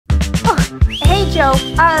Oh, hey, Joe.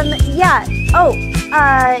 Yeah. Oh,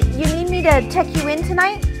 you need me to check you in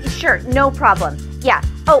tonight? Sure, no problem. Yeah.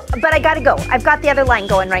 Oh, but I gotta go. I've got the other line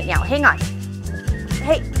going right now. Hang on.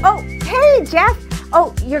 Hey, oh, hey, Jeff.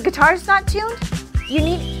 Oh, your guitar's not tuned? You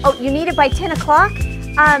need it by 10 o'clock?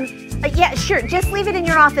 Yeah, sure. Just leave it in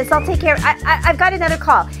your office. I'll take care. I've got another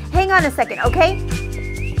call. Hang on a second, okay?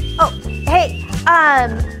 Oh, hey,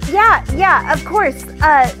 yeah, of course.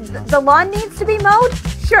 The lawn needs to be mowed?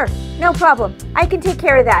 Sure, no problem. I can take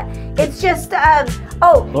care of that. It's just,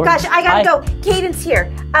 oh, Lord, gosh, I gotta go. Caden's here.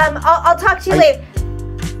 I'll talk to you later.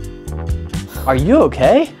 Are you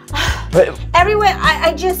okay? Everyone,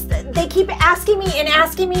 they keep asking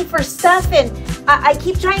me for stuff, and I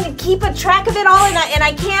keep trying to keep a track of it all, and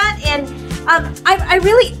I can't, and I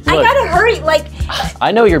gotta hurry, like.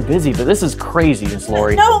 I know you're busy, but this is crazy, Miss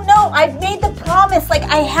Lori. No, I've made the promise, like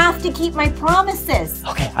I have to keep my promises.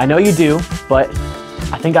 Okay, I know you do, but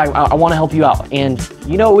I think I want to help you out, and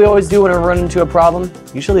you know what we always do when we run into a problem?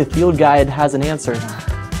 Usually the field guide has an answer.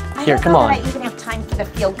 Here, come on. I don't even have time for the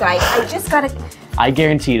field guide. I just gotta. I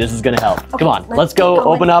guarantee this is gonna help. Okay, come on, let's go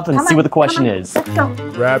open up and see what the question is. Let's go.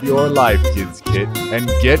 Grab your LIFEkids kit and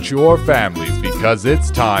get your families because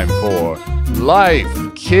it's time for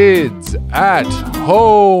LIFEkids at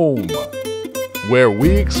Home, where we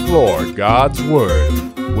explore God's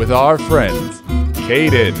Word with our friends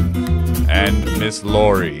Caden and Miss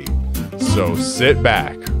Lori. So sit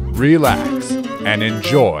back, relax, and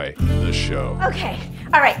enjoy the show. Okay.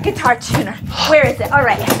 All right, guitar tuner. Where is it? All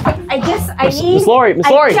right. Miss Lori.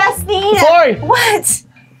 I just need Miss Lori. What?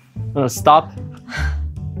 I'm gonna stop.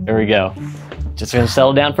 There we go. Just gonna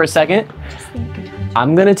settle down for a second.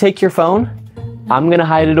 I'm gonna take your phone. I'm gonna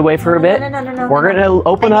hide it away for a bit. No. We're gonna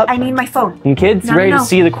open up. I need my phone. And kids, ready to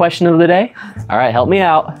see the question of the day? All right, help me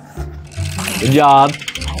out. Good job.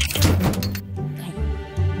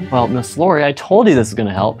 Well, Miss Lori, I told you this is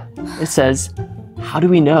gonna help. It says, how do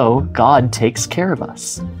we know God takes care of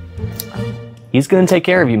us? He's gonna take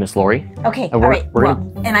care of you, Miss Lori. Okay, all right.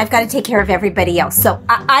 And I've got to take care of everybody else. So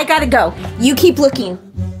I gotta go. You keep looking.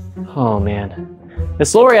 Oh man.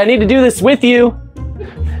 Miss Lori, I need to do this with you.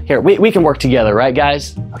 Here, we can work together, right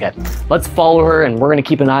guys? Okay, let's follow her and we're gonna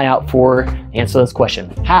keep an eye out for her. Answer this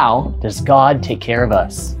question. How does God take care of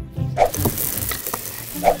us?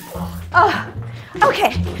 Oh,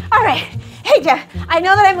 okay, all right. Hey, Jeff, I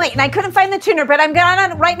know that I'm late and I couldn't find the tuner, but I'm going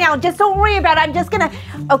on it right now. Just don't worry about it. I'm just gonna,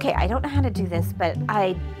 okay, I don't know how to do this, but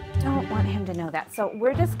I don't want him to know that. So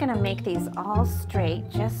we're just gonna make these all straight,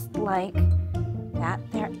 just like that.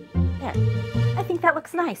 There. I think that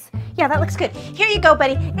looks nice. Yeah, that looks good. Here you go,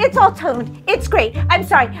 buddy. It's all tuned. It's great. I'm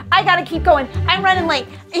sorry. I gotta keep going. I'm running late.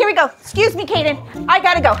 Here we go. Excuse me, Caden. I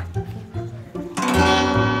gotta go.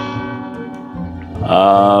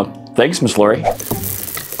 Thanks, Miss Lori.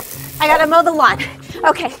 I gotta mow the lawn.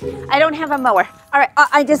 Okay, I don't have a mower. All right,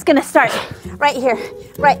 I'm just gonna start right here.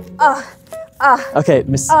 Right, Okay,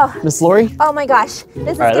 Miss Lori? Oh my gosh,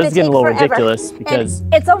 this is All right, gonna this is getting take a little forever. ridiculous because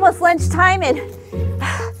And it's almost lunchtime and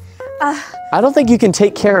I don't think you can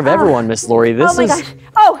take care of everyone, Miss Lori. This oh my gosh.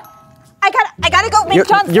 Oh, I gotta go make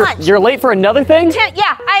John's lunch. You're late for another thing?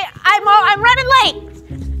 Yeah, I'm running late.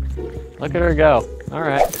 Look at her go. All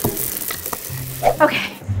right.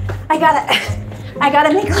 Okay, I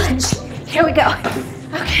gotta make lunch. Here we go.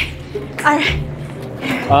 Okay, all right.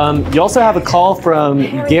 You also have a call from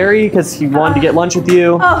Gary because he wanted to get lunch with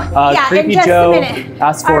you. Yeah, Creepy in just Joe a minute.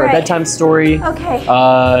 asked for a bedtime story. Okay.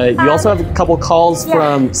 You also have a couple calls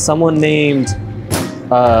from someone named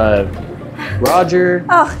Roger.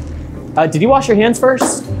 Did you wash your hands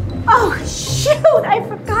first? Oh, shoot, I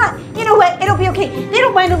forgot. You know what, it'll be okay. They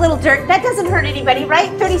don't mind a little dirt. That doesn't hurt anybody, right?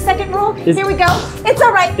 30-second rule, here we go. It's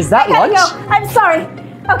all right. Is that I gotta lunch? go. I'm sorry.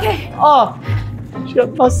 Okay. Oh, she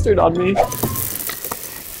got mustard on me.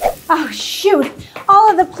 Oh, shoot,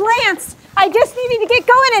 all of the plants. I just needed to get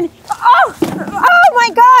going and, oh my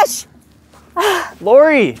gosh.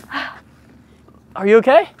 Lori, are you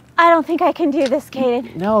okay? I don't think I can do this,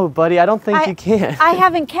 Caden. No, buddy, I don't think you can. I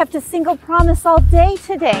haven't kept a single promise all day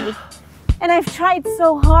today. And I've tried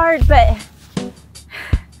so hard, but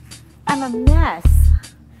I'm a mess.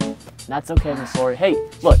 That's okay, Miss Lori. Hey,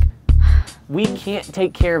 look, we can't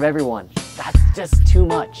take care of everyone. That's just too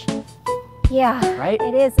much. Yeah, right?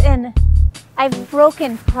 It is, and I've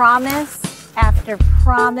broken promise after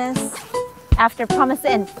promise after promise,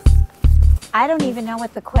 and I don't even know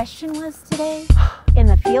what the question was today in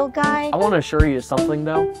the field guide. I want to assure you something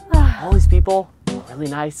though. All these people are really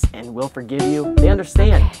nice and will forgive you. They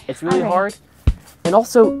understand. Okay. It's really hard. And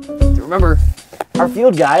also, remember, our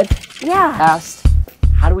field guide asked,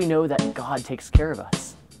 how do we know that God takes care of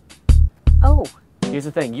us? Oh, Here's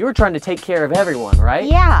the thing. You were trying to take care of everyone, right?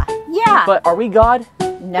 Yeah. But are we God?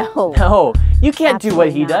 No. No. You can't do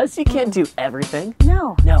what he Absolutely not. does. You can't do everything.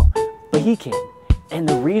 No. No. But he can. And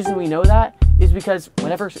the reason we know that is because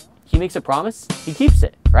whenever he makes a promise, he keeps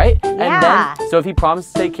it, right? Yeah. And then, so if he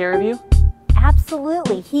promised to take care of you,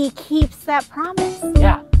 Absolutely. He keeps that promise.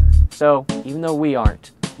 yeah. So even though we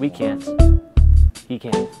aren't, we can't, he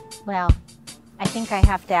can. Well, I think I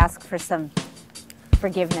have to ask for some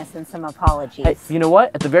forgiveness and some apologies. Hey, you know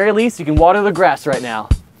what? At the very least, you can water the grass right now.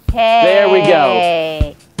 Hey. There we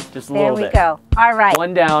go. Just a little bit. There we go. All right.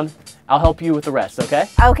 One down. I'll help you with the rest, okay?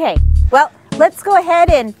 Okay. Well, let's go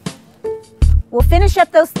ahead and we'll finish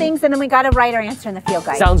up those things and then we got to write our answer in the field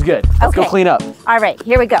guide. Sounds good. Let's go Okay. clean up. All right.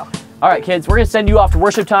 Here we go. All right, kids, we're gonna send you off to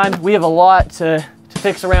worship time. We have a lot to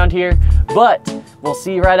fix around here, but we'll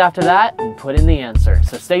see you right after that and put in the answer.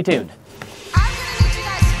 So stay tuned. I'm gonna need you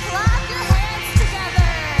guys to clap your hands together.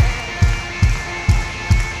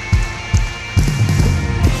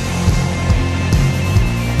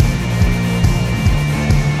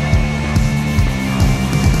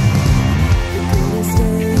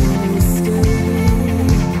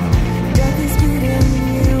 Death is beating,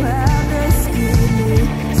 you have rescued me.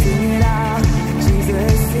 Sing it out,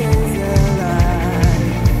 Jesus is alive.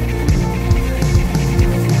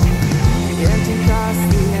 The empty cross,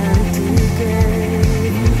 the empty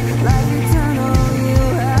grave. Life eternal, you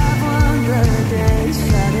have won the day.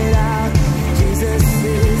 Shout it out, Jesus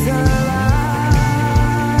is alive.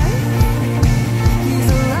 He's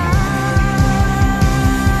alive.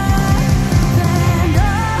 And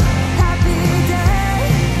oh, happy day,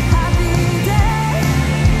 happy day.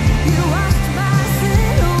 You washed my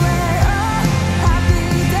sin away. Oh, happy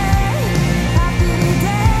day, happy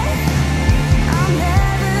day. I'll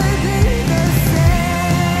never be the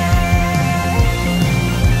same.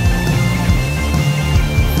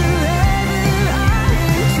 Forever I'm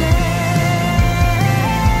changed.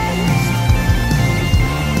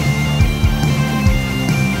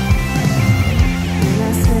 When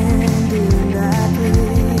I stand in that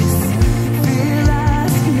place, feel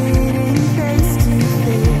last meeting face to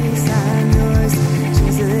face. I'm yours,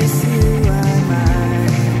 Jesus, you are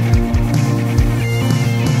mine.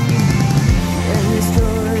 And this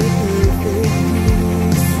joy, perfect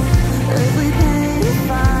peace, earthly pain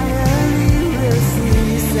finally will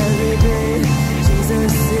cease. Celebrate,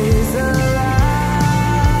 Jesus is alive.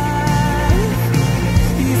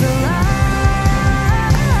 He's alive.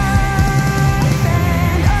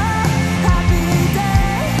 And oh, happy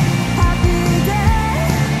day, happy day.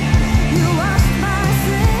 You washed my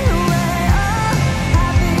sin away. Oh,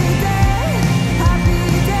 happy day, happy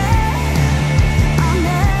day. I'll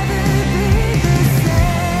never be the same.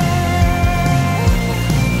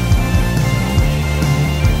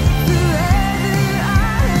 Forever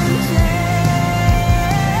I'm changed.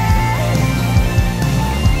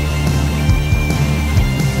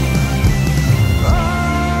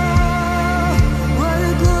 Oh, what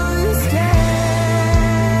a glorious day.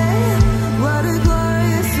 What a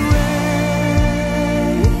glorious way.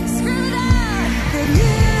 Scream it out that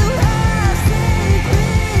you have saved me.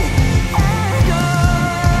 And oh,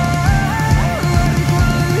 what a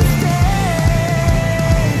glorious day.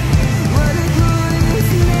 What a glorious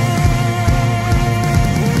name.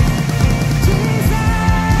 Jesus.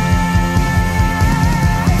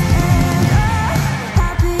 And oh,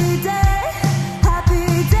 happy day, happy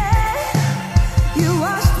day. You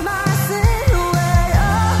washed my sin away.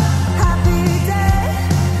 Oh, happy day,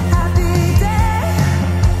 happy day.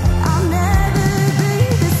 I'll never be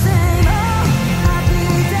the same. Oh, happy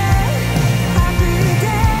day, happy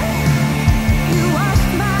day. You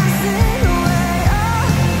washed my sin away. Oh,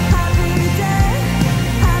 happy day,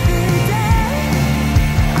 happy day.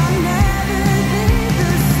 I'll never be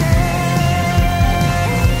the same.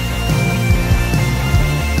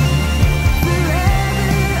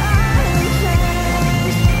 Forever I'm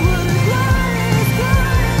changed. What a glorious,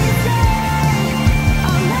 glorious day.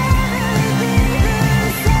 I'll never be the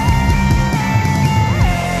same.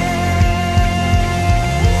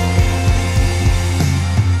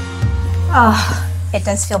 Oh, it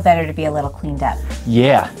does feel better to be a little cleaned up.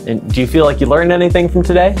 Yeah, and do you feel like you learned anything from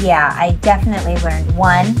today? Yeah, I definitely learned,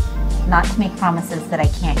 one, not to make promises that I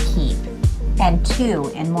can't keep, and two,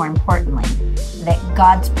 and more importantly, that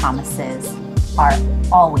God's promises are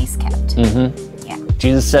always kept. Mm-hmm. Yeah.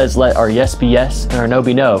 Jesus says, let our yes be yes and our no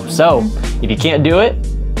be no. So if you can't do it,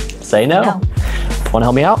 say no. No. Want to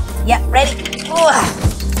help me out? Yep, ready? Ugh.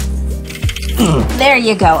 There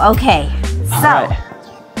you go. Okay. So, All right.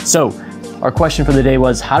 So our question for the day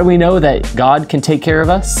was, how do we know that God can take care of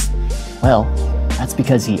us? Well, that's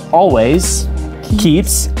because he always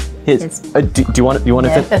keeps Do you want to do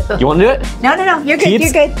it? No, you're good,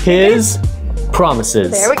 Keeps you're good. his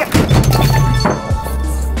promises. There we go.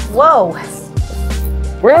 Whoa.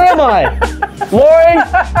 Where am I? Lori!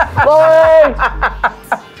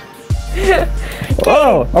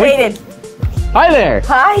 Whoa. Aiden. Hi there.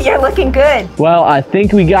 Hi, you're looking good. Well, I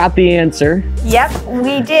think we got the answer. Yep,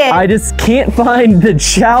 we did. I just can't find the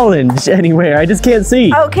challenge anywhere. I just can't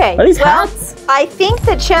see. Okay. Are these well, hats? I think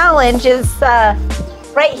the challenge is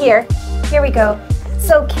right here. Here we go.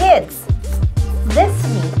 So kids, this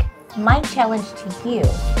week, my challenge to you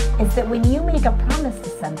is that when you make a promise to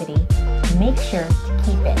somebody, make sure to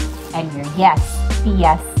keep it. And your yes be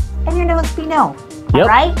yes, and your no's be no. Yep. All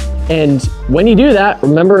right? And when you do that,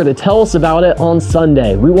 remember to tell us about it on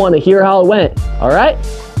Sunday. We want to hear how it went. All right?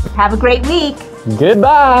 Have a great week.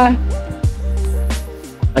 Goodbye.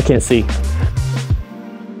 I can't see.